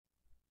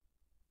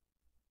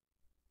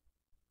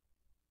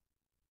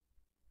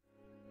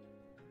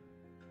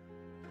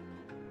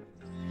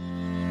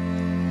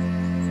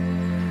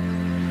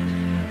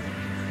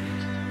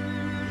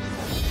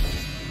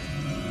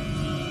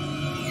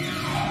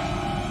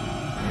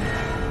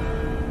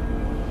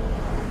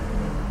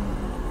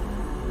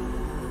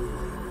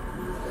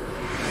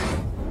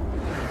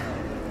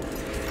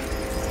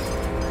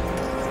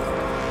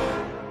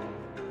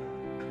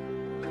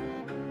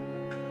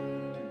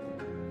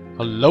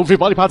Hello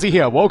everybody, Party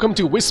here. Welcome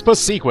to Whisper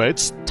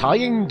Secrets,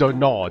 Tying the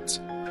Knot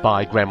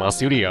by Grandma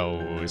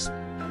Studios.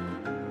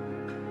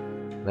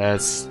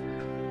 Let's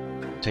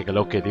take a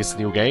look at this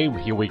new game.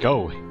 Here we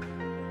go.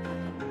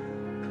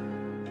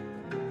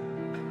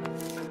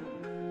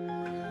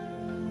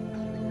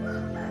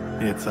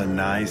 It's a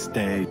nice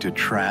day to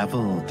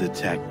travel,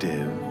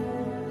 Detective.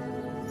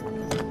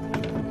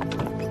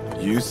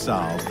 You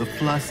solved the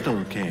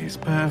Flustel case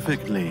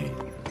perfectly.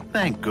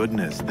 Thank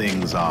goodness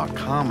things are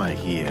calmer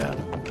here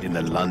in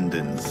the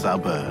London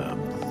suburbs.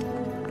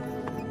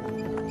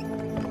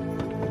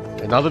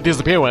 Another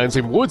disappearance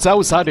in woods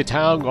outside the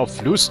town of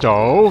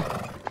Flustel.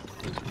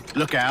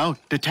 Look out,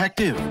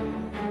 Detective!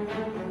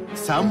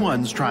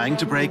 Someone's trying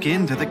to break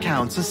into the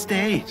Count's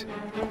estate.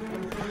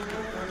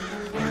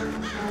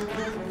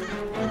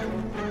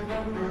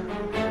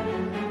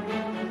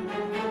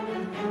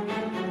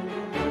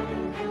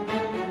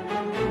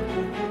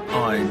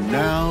 I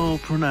now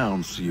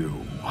pronounce you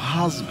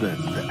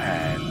husband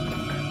and...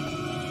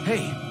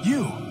 Hey,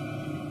 you!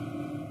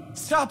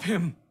 Stop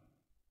him!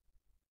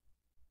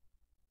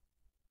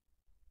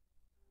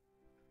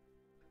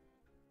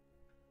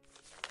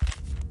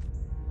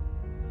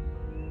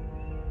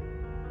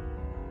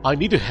 I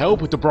need to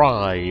help with the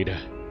bride.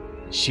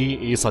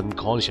 She is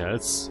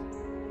unconscious.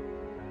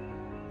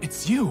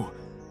 It's you!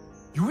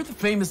 You're the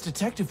famous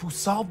detective who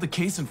solved the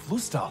case in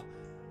Flustel.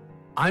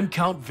 I'm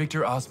Count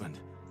Victor Osmond.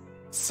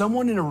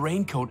 Someone in a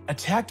raincoat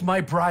attacked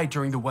my bride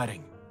during the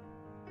wedding.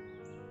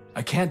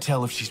 I can't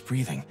tell if she's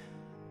breathing,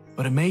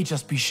 but it may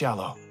just be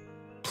shallow.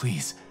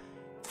 Please,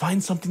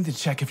 find something to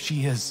check if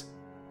she is.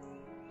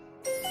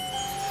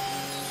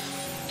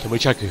 Can we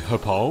check her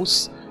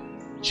pulse?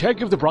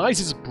 Check if the bride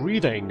is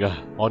breathing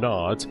or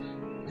not.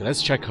 Okay,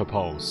 let's check her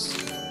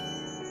pulse.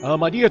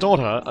 My dear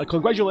daughter,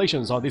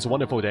 congratulations on this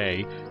wonderful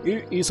day.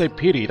 It is a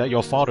pity that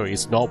your father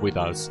is not with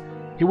us.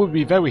 He would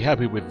be very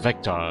happy with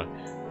Victor.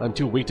 I'm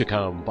too weak to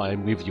come, but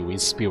I'm with you in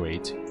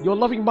spirit. Your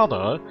loving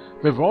mother,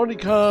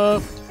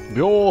 Veronica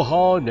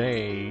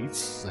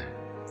Johannes.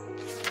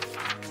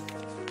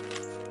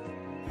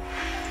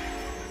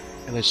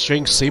 And a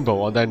strange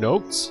symbol on that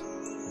note.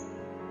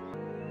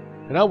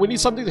 And now we need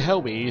something to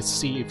help me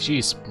see if she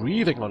is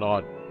breathing or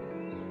not.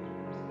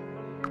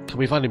 Can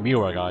we find a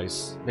mirror,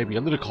 guys? Maybe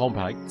a little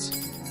compact.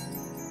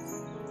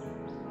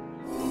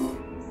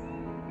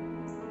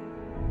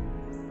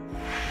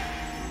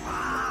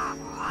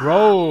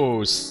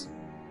 Gross!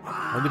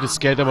 I need to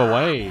scare them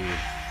away.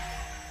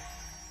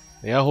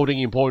 They are holding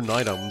important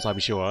items, I'm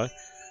sure.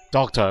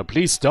 Doctor,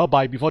 please stop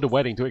by before the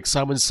wedding to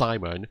examine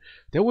Simon.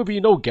 There will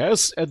be no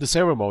guests at the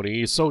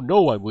ceremony, so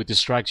no one will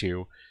distract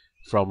you.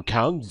 From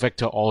Count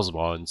Victor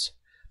Osmond.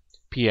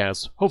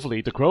 P.S.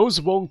 Hopefully the crows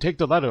won't take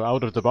the letter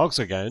out of the box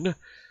again.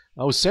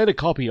 I'll send a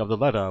copy of the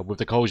letter with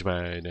the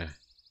coachman.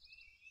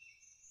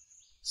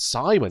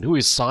 Simon? Who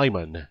is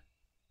Simon?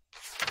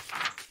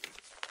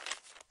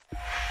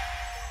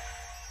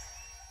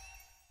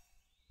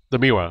 The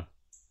mirror.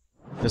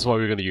 That's what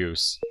we're gonna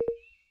use.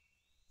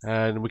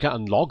 And we can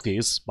unlock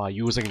this by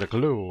using the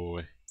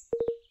clue.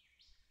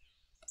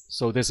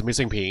 So there's a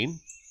missing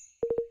pin.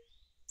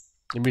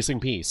 A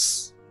missing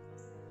piece.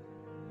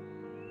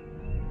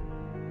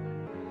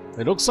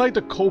 It looks like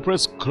the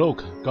culprit's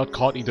cloak got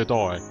caught in the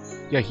door.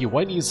 Yeah, he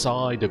went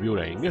inside the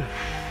building.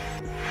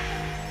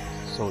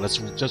 So let's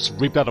just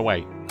rip that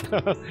away.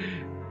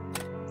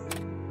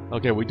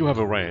 Okay, we do have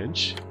a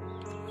wrench.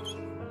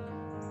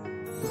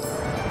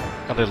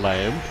 Got a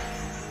lamp.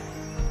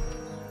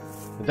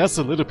 And that's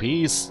a little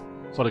piece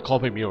for the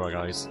culprit mirror,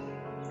 guys.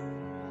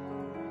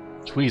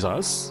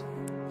 Tweezers.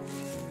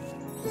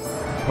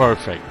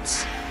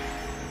 Perfect.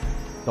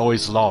 Door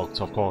is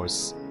locked, of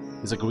course.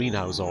 It's a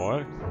greenhouse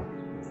door.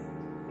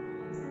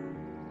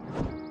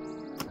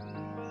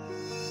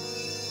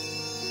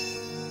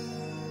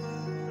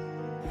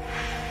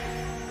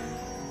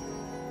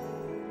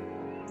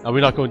 Are we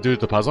not going to do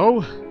the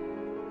puzzle?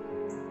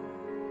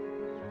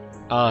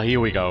 Here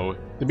we go.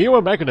 The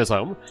mirror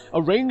mechanism.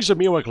 Arrange the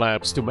mirror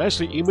clamps to match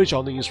the image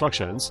on the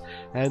instructions,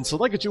 and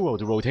select a jewel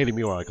to rotate the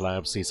mirror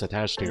clamps is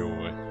attached to.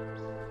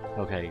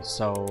 Okay,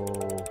 so...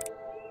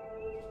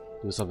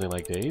 do something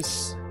like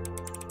this.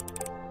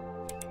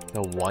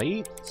 The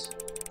white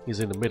is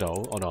in the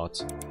middle, or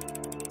not?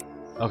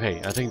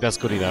 Okay, I think that's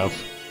good enough.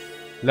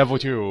 Level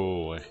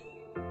 2.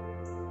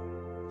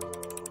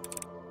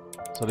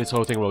 So this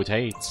whole thing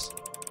rotates.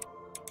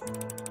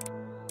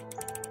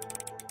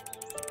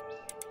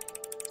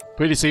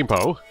 Pretty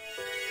simple.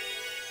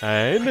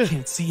 And... I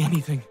can't see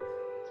anything.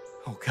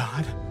 Oh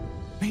god.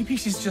 Maybe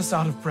she's just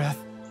out of breath.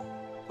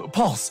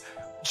 Pulse!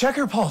 Check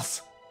her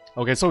pulse!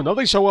 okay, so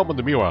nothing show up on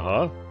the mirror,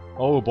 huh?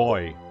 Oh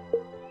boy.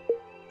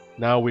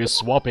 Now we're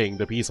swapping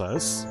the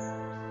pieces.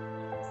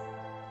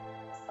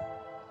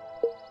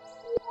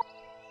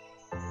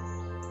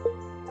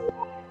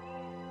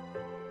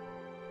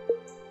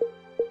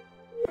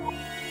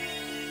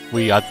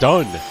 We are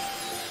done.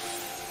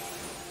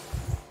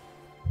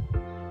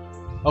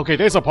 Okay,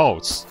 there's a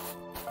pulse.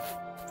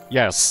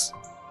 Yes.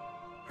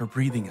 Her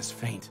breathing is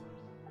faint,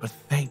 but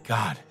thank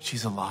God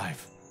she's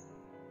alive.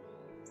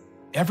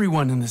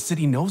 Everyone in the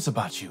city knows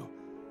about you.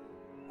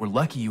 We're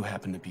lucky you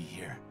happen to be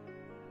here.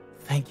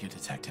 Thank you,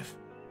 Detective.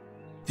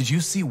 Did you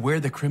see where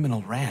the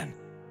criminal ran?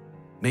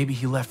 Maybe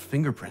he left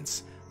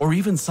fingerprints, or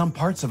even some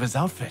parts of his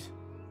outfit.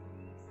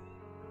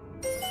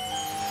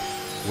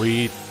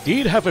 We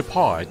did have a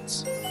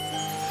part.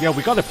 Yeah,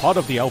 we got a part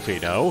of the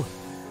outfit now.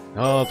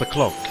 The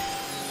cloak.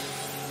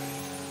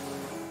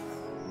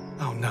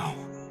 Oh no.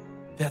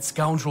 That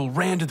scoundrel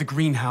ran to the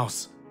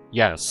greenhouse.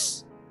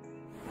 Yes.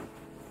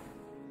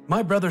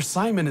 My brother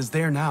Simon is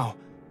there now.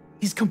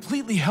 He's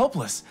completely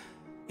helpless.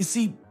 You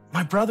see,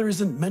 my brother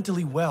isn't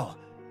mentally well.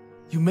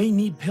 You may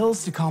need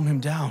pills to calm him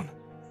down.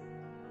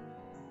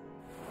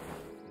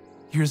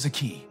 Here's a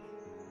key.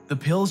 The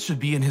pills should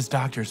be in his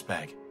doctor's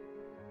bag.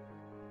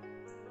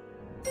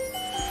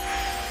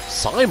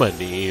 Simon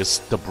is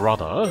the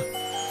brother.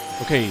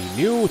 Okay,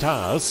 new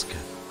task.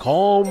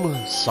 Calm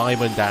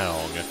Simon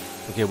down.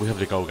 Okay, we have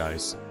to go,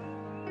 guys.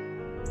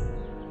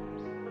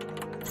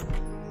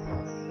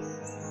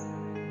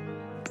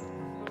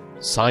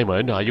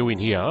 Simon, are you in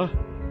here?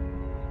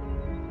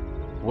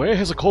 Where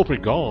has the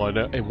culprit gone?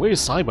 And where is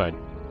Simon?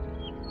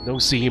 Don't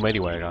see him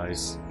anywhere,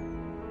 guys.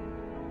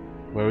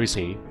 Where is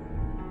he?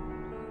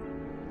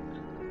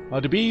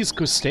 The bees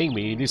could sting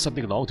me. Need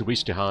something long to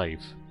reach the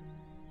hive.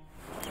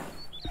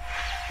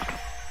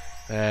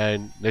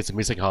 And there's a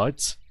missing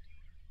heart.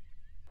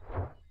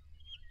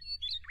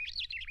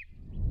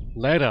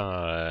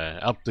 Ladder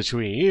up the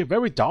tree.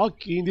 Very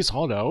dark in this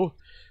hollow.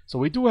 So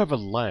we do have a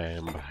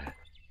lamp.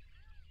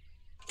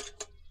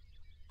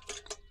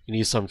 You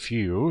need some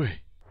fuel.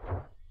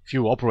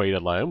 Fuel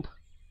operated lamp.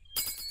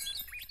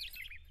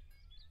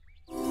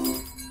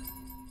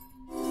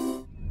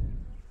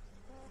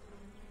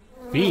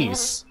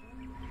 Bees.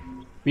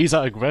 Bees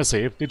are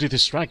aggressive. Need to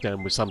distract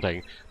them with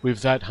something.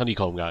 With that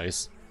honeycomb,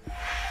 guys.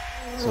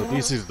 So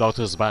this is the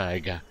doctor's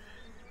bag.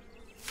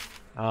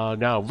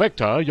 Now,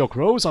 Victor, your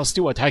crows are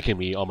still attacking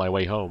me on my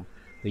way home.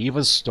 They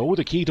even stole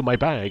the key to my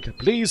bag.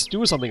 Please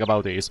do something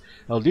about this.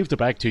 I'll leave the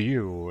bag to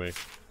you.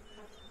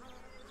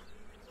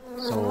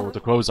 So the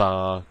crows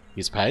are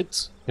his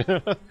pets?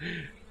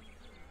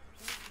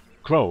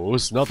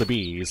 Crows, not the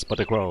bees, but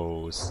the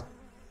crows.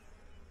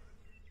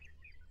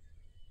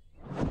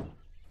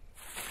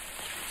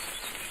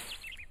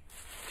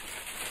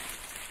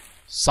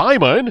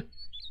 Simon?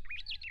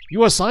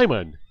 You are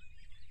Simon.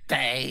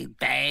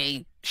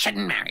 They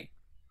shouldn't marry.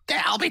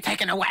 They'll be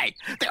taken away.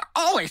 They're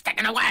always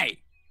taken away.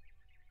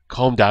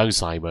 Calm down,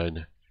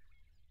 Simon.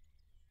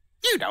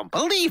 You don't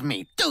believe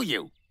me, do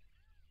you?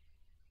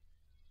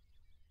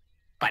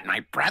 But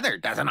my brother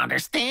doesn't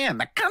understand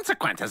the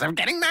consequences of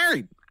getting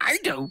married. I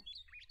do.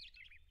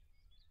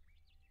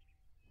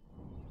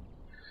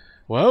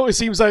 Well, it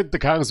seems like the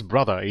Count's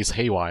brother is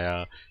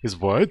haywire. His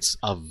words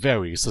are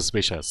very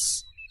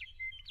suspicious.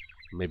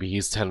 Maybe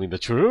he's telling the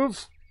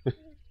truth?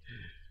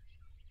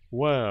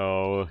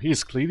 Well,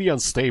 he's clearly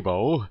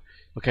unstable.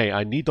 Okay,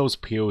 I need those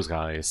pills,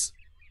 guys.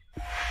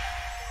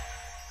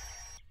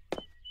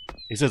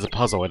 Is there a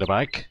puzzle at the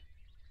back?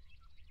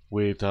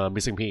 With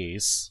missing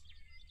piece.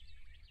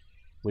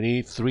 We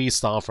need 3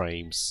 star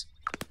frames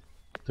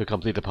to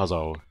complete the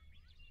puzzle.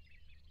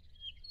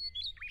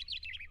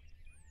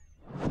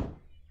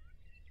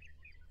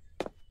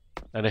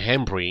 And a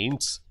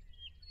handprint.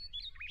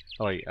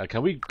 Alright,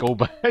 can we go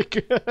back?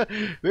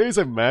 There's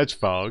a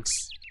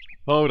matchbox.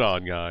 Hold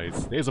on,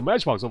 guys. There's a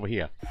matchbox over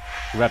here.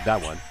 Grab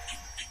that one.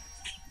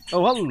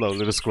 Oh, hello,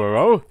 little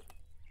squirrel.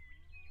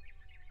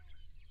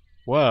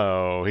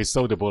 Whoa, he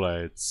stole the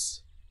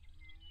bullets.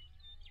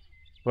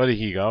 Where did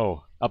he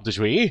go? Up the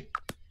tree?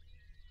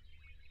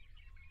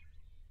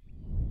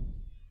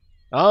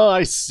 Oh,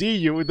 I see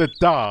you in the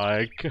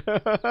dark.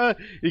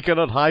 You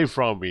cannot hide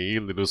from me,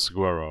 little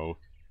squirrel.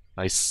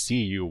 I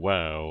see you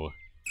well.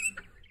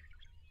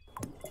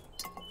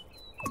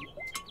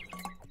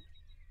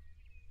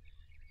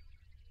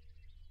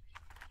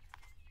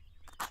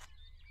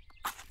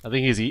 I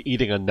think he's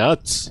eating a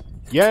nut.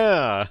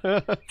 Yeah!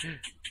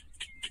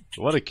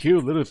 What a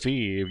cute little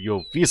thief.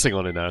 You're feasting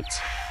on a nut.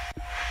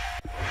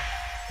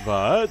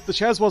 But the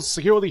chest was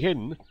securely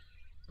hidden.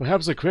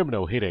 Perhaps a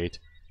criminal hid it.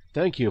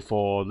 Thank you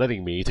for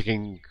letting me take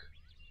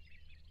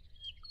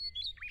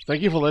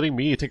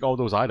all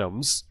those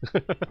items.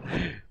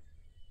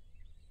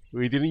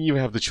 We didn't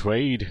even have to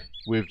trade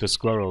with the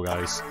squirrel,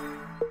 guys.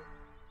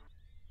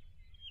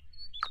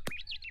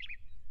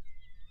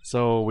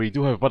 So we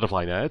do have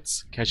butterfly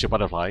nets. Catch your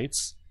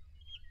butterflies.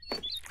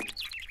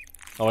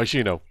 Oh,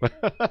 actually no.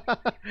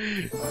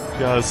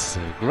 Just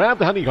grab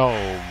the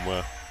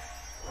honeycomb.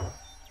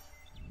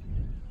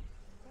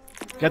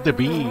 Get the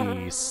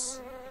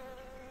bees.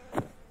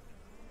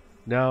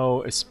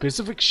 Now, a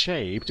specific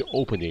shape to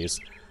open is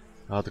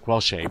the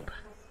cross shape.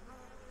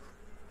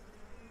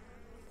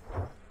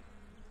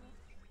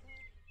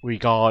 We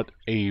got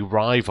a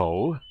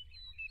rival.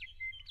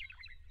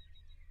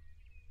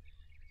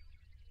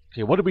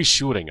 Okay, what are we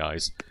shooting,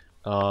 guys?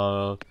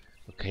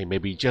 Okay,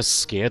 maybe just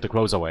scare the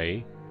crows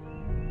away.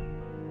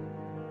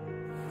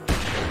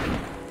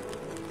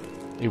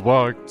 It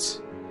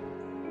worked.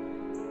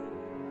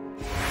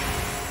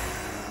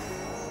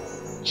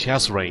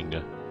 Chest ring.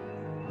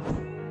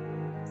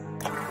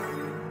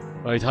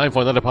 Alright, time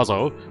for another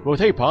puzzle.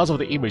 Rotate parts of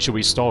the image to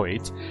restore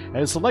it,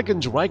 and select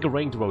and drag a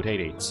ring to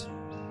rotate it.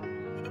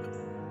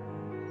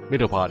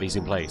 Middle part is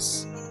in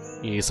place.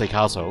 It's a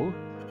castle.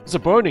 It's a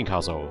burning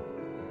castle.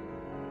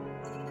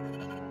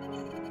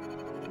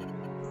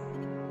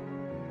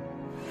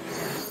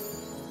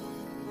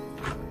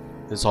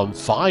 It's on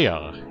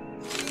fire.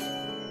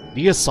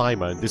 Dear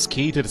Simon, this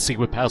key to the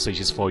secret passage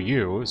is for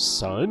you,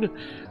 son.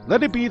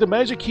 Let it be the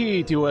magic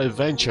key to your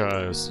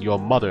adventures. Your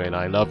mother and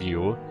I love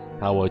you,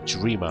 our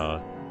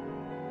dreamer.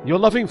 Your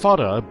loving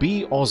father,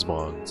 B.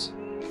 Osmond.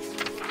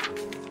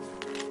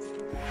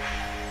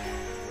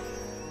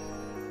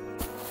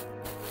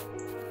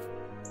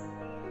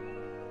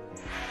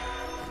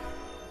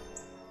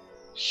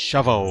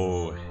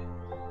 Shovel.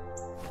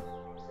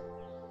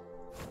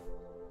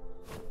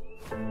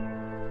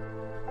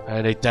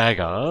 And a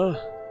dagger.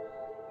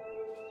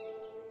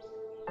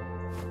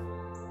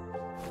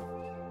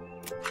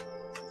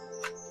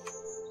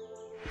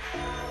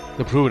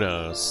 The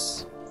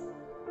pruners.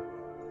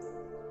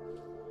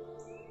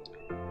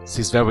 This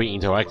is very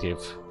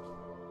interactive.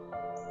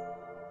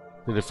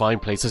 Need to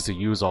find places to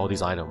use all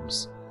these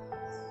items.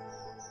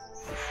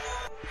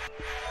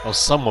 Or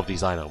some of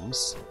these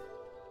items.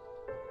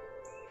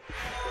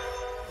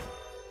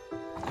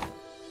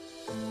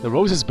 The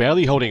rose is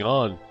barely holding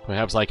on.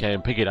 Perhaps I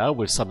can pick it out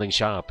with something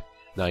sharp.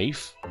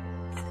 Knife.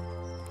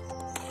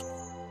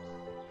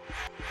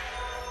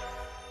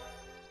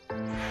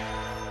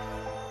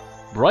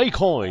 Bright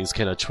coins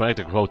can attract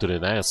the crow to the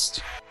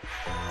nest.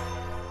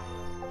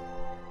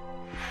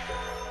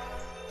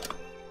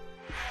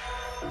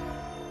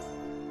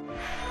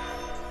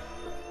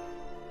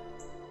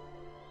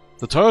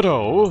 The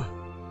turtle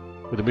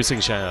with the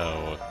missing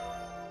shell.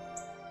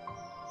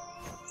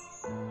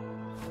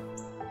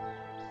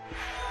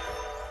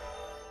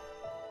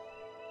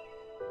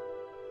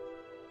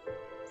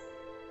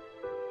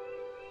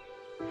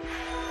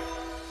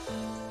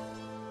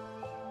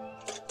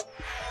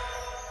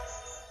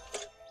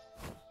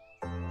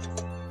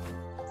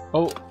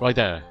 Oh, right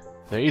there.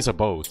 There is a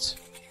boat.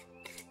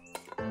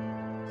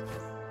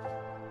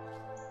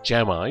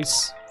 Gem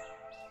ice.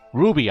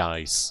 Ruby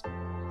ice.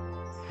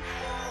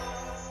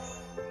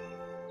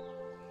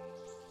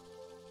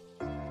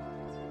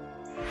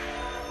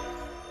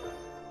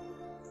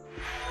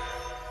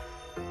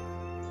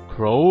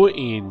 Crow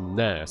in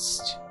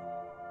nest.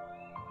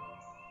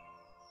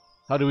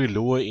 How do we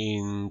lure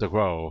in the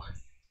crow?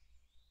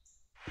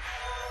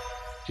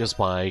 Just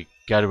by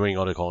gathering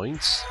all the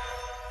coins.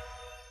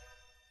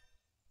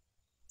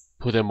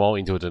 Put them all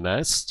into the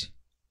nest.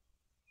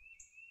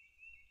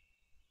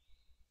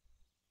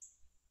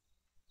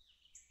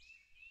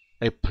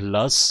 A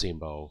plus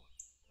symbol.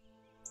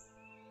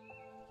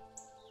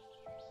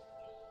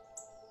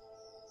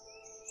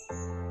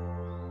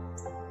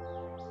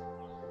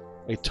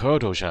 A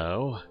turtle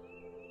shell.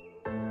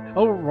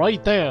 Oh,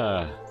 right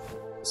there!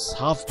 It's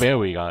half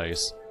berry,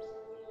 guys.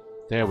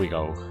 There we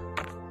go.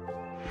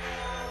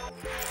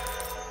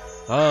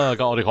 Ah,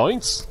 got all the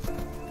coins?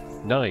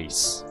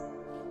 Nice.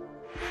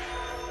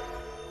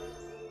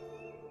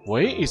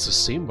 Where is the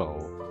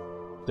symbol?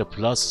 The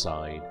plus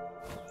sign.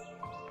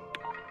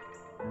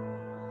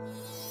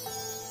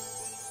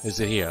 Is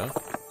it here?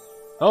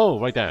 Oh,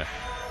 right there.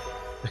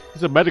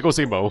 It's a medical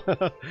symbol.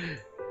 For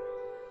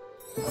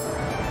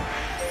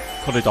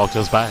the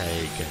doctor's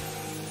bag.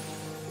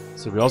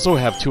 So we also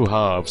have 2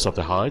 halves of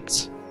the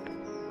heart.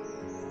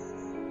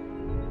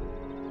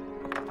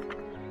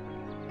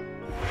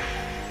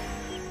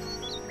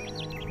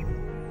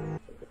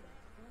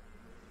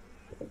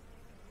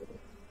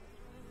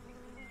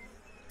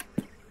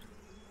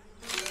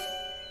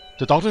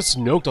 The doctor's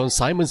note on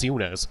Simon's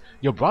illness.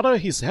 Your brother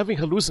is having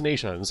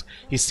hallucinations.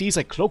 He sees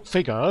a cloaked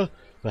figure.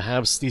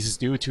 Perhaps this is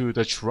due to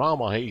the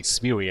trauma he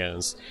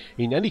experienced.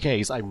 In any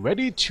case, I'm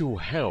ready to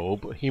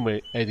help him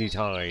at any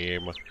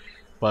time.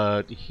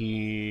 But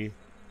he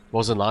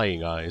wasn't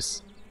lying,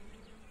 guys.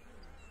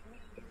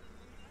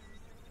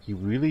 He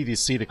really did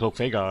see the cloaked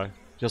figure.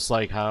 Just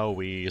like how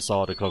we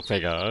saw the cloaked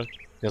figure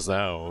just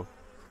now.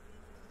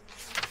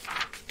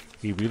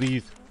 He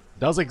really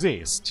does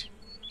exist.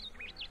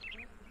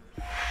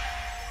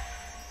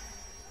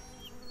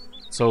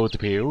 So the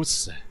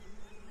pills.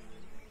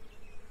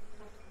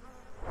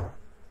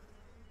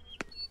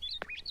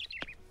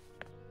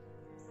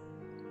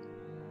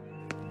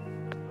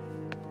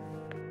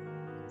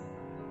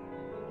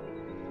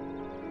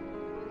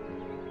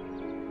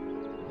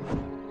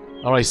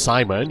 Alright,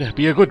 Simon,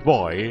 be a good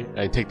boy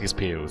and take these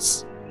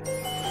pills.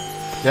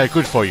 They're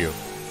good for you.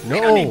 No!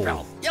 You don't need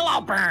pills. You'll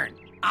all burn.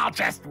 I'll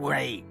just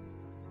wait.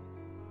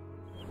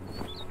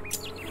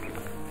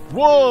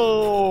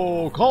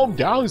 Whoa! Calm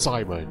down,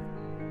 Simon.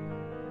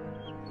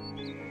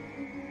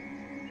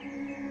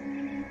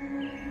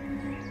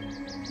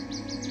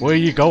 Where are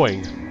you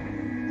going?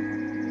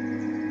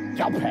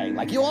 You'll pay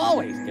like you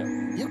always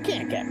do. You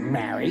can't get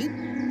married.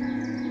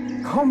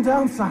 Calm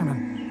down,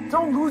 Simon.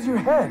 Don't lose your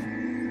head.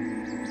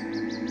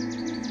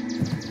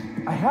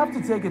 I have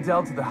to take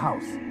Adele to the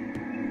house.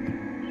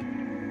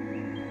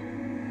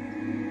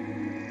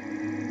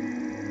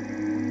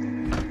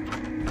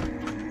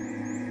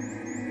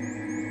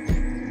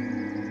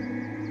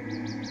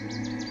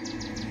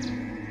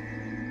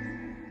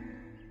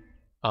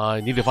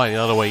 I need to find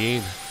another way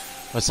in.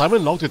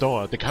 Simon locked the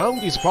door. The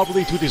Count is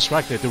probably too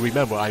distracted to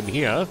remember I'm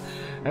here.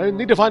 And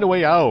need to find a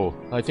way out.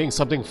 I think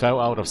something fell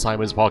out of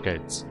Simon's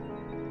pocket.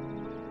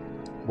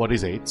 What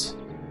is it?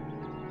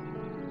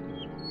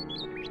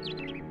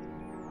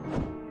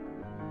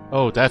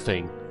 Oh, that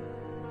thing.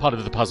 Part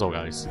of the puzzle,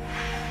 guys.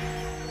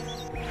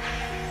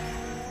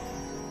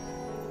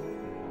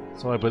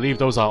 So I believe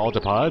those are all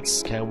the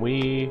parts. Can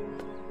we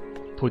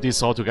put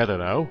this all together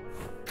now?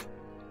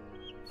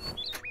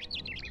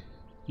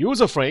 Use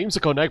the frames to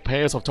connect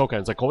pairs of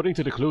tokens according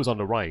to the clues on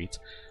the right,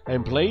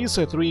 and place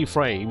the 3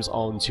 frames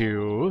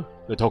onto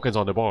the tokens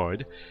on the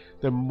board.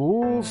 Then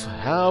move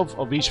half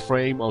of each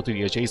frame onto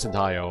the adjacent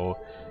tile,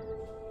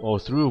 or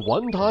through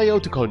one tile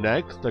to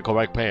connect the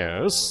correct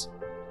pairs.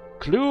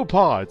 Clue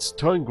parts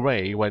turn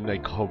grey when a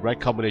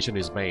correct combination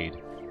is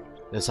made.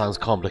 That sounds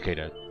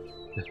complicated.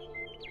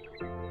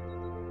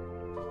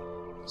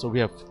 So we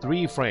have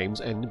 3 frames,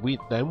 and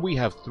then we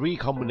have 3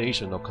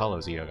 combination of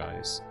colors here,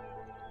 guys.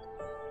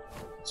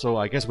 So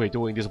I guess we're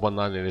doing this one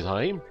line at a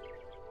time.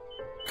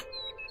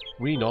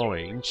 Green,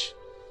 orange.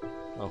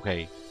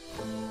 Okay.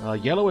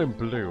 Yellow and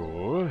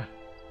blue.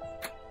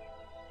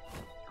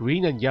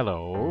 Green and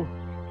yellow.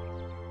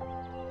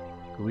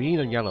 Green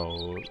and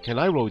yellow. Can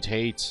I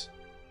rotate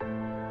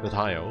the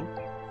tile?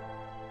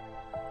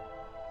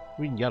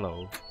 Green,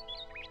 yellow.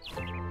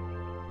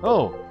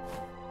 Oh!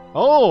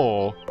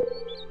 Oh!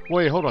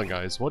 Wait, hold on,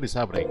 guys. What is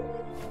happening?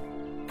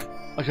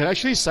 I can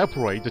actually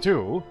separate the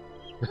two.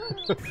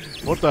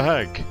 What the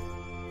heck?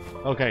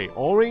 Okay,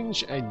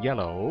 orange and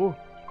yellow.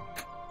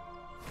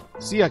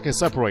 See, I can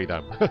separate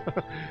them.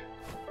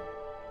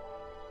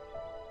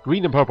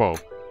 Green and purple.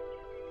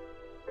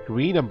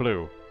 Green and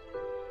blue.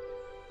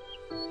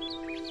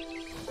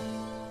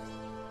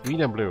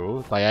 Green and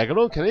blue.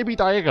 Diagonal? Can it be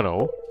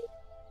diagonal?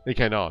 It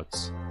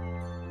cannot.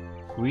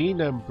 Green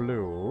and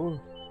blue.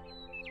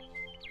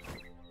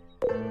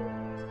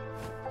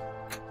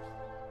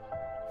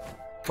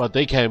 But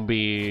they can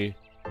be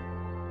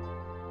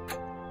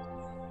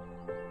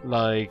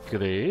like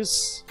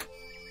this.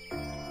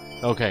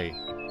 Okay.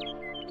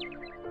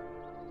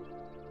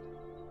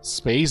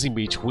 Space in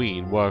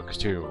between work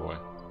too.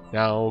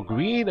 Now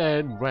green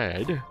and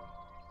red.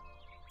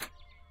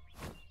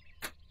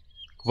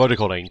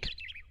 Vertical link.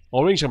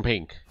 Orange and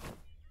pink.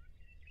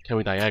 Can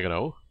we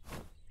diagonal?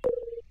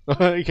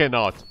 It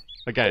cannot.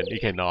 Again, it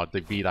cannot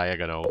be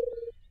diagonal.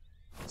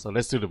 So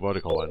let's do the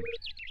vertical one.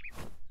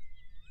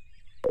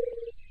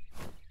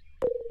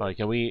 Alright,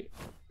 can we...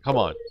 Come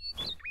on.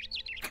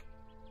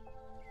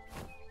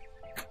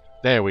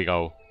 There we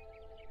go.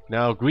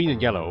 Now green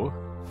and yellow.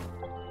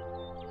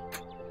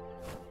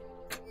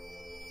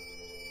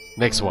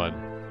 Next one.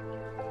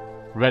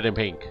 Red and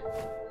pink.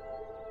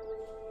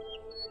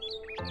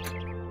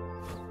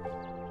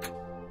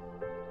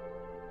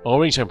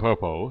 Orange and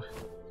purple.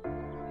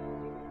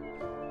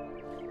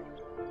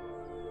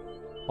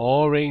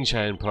 Orange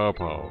and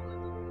purple.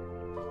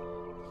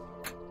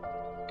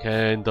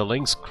 Can the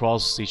links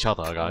cross each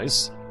other,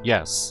 guys?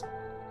 Yes.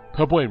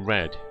 Purple and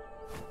red.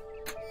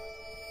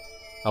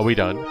 Are we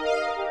done?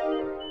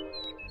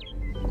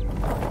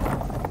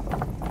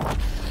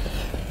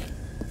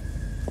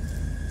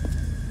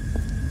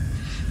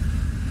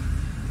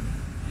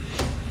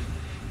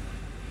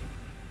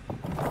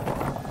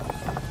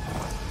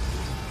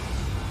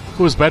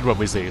 Whose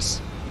bedroom is this?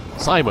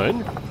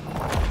 Simon?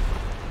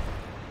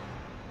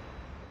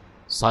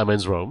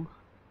 Simon's room?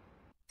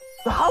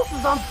 The house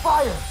is on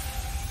fire!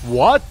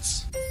 What?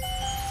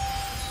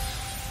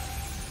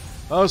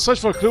 Search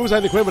for clues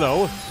and the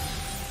criminal.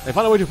 And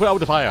find a way to put out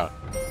the fire.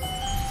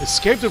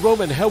 Escape the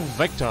room and help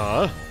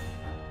Vector.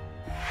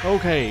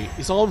 Okay,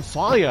 it's on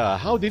fire.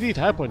 How did it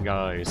happen,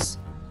 guys?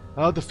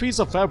 The piece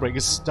of fabric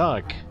is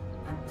stuck.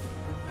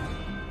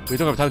 We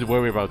don't have time to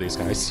worry about this,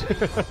 guys.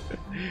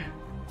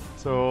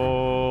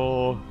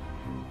 So...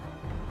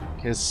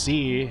 Can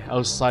see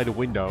outside the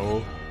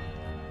window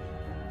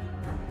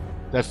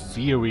that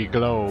fiery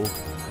glow.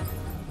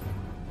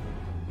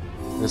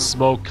 The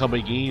smoke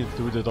coming in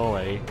through the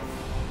doorway.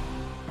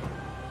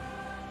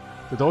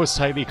 The door is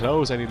tightly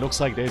closed and it looks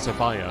like there's a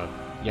fire.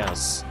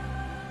 Yes.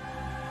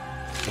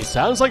 It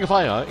sounds like a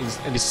fire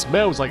and it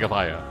smells like a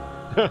fire.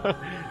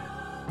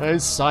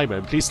 And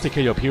Simon, please take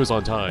your pills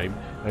on time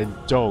and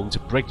don't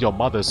break your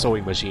mother's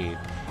sewing machine.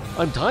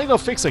 I'm tired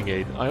of fixing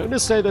it. I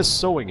understand that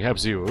sewing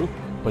helps you,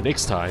 but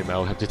next time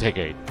I'll have to take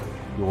it.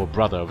 Your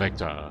brother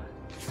Vector.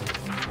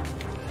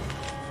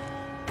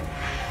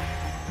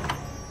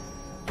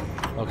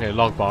 Okay,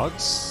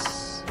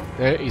 lockbox.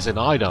 There is an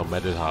item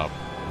at the top.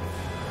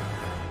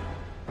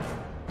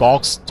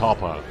 Box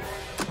topper.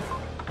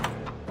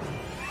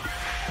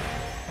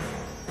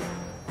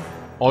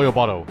 Oil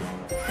bottle.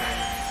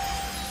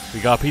 We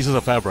got pieces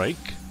of fabric.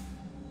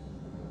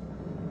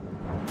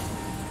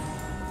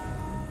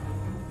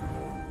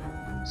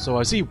 So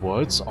I see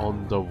words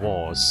on the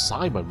wall.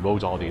 Simon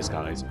wrote all these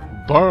guys.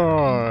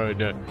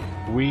 Burn!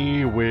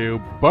 We will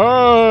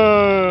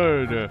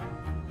burn!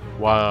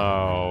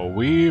 Wow,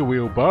 we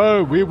will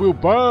burn! We will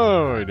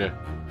burn!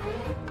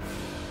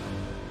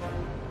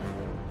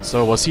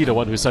 So was he the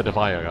one who set the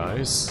fire,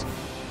 guys?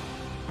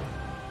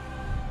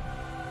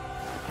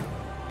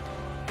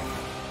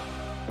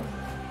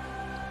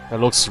 That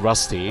looks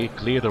rusty.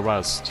 Clear the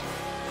rust.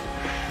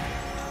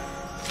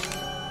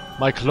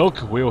 My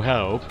cloak will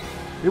help.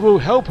 It will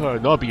help her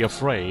not be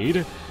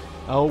afraid.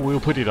 We'll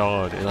put it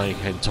on and I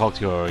can talk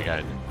to her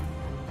again.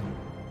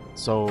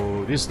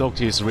 So this note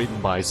is written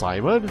by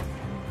Simon.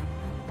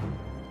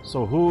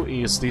 So who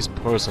is this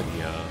person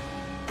here?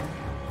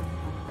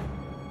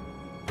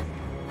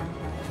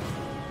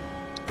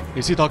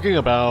 Is he talking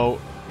about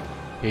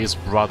his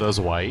brother's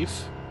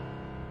wife?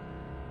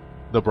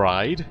 The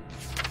bride?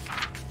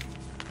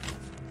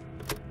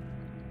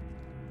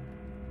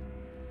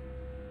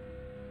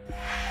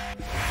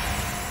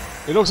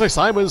 It looks like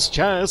Simon's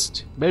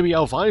chest. Maybe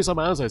I'll find some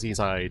answers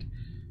inside.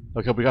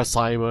 Okay, we got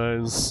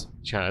Simon's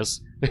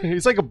chest.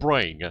 It's like a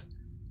brain.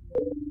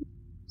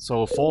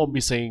 So 4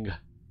 missing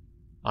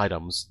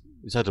items.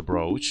 Is that a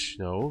brooch?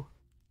 No.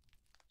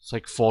 It's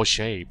like 4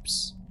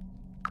 shapes.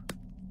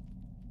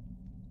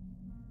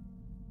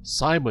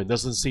 Simon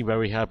doesn't seem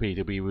very happy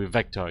to be with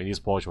Victor in his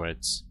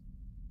portraits.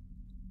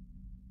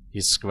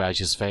 He scratches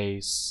his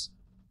face.